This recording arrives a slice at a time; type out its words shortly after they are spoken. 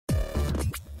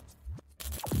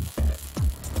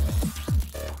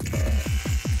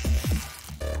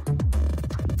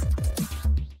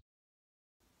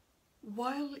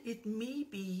While it may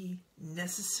be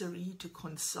necessary to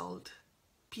consult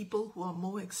people who are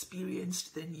more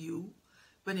experienced than you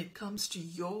when it comes to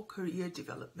your career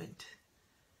development,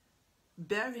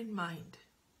 bear in mind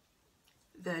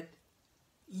that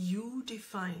you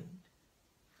define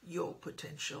your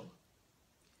potential.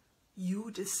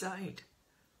 You decide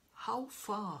how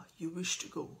far you wish to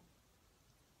go.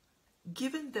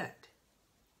 Given that,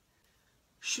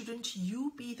 shouldn't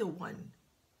you be the one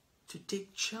to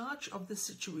take charge of the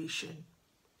situation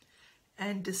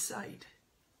and decide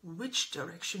which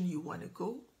direction you want to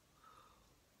go?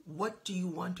 What do you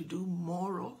want to do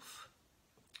more of?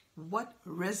 What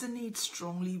resonates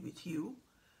strongly with you?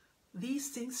 These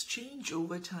things change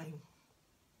over time.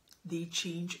 They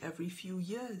change every few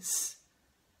years.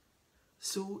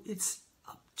 So it's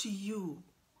up to you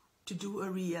to do a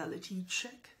reality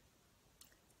check.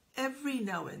 Every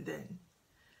now and then,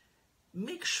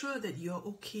 make sure that you're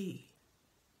okay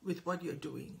with what you're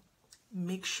doing.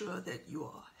 Make sure that you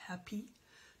are happy,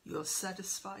 you're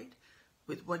satisfied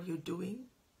with what you're doing.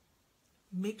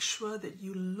 Make sure that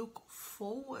you look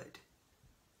forward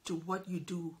to what you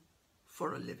do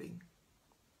for a living.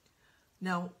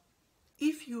 Now,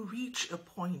 if you reach a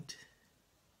point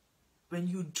when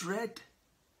you dread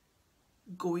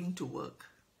going to work,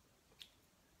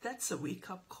 that's a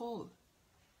wake-up call.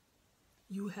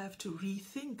 You have to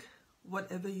rethink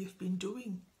whatever you've been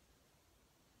doing.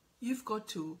 You've got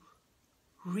to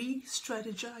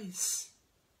re-strategize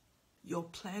your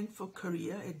plan for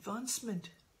career advancement.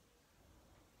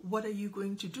 What are you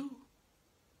going to do?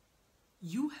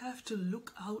 You have to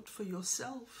look out for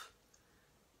yourself.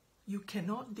 You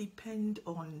cannot depend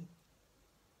on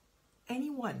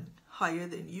anyone higher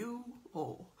than you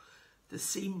or the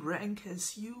same rank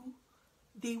as you.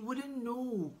 They wouldn't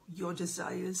know your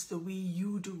desires the way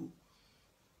you do.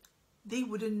 They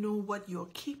wouldn't know what you're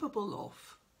capable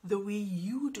of the way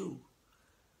you do.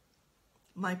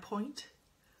 My point?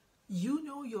 You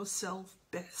know yourself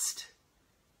best.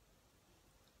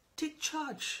 Take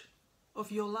charge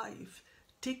of your life.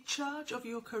 Take charge of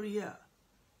your career.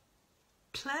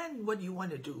 Plan what you want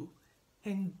to do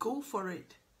and go for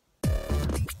it.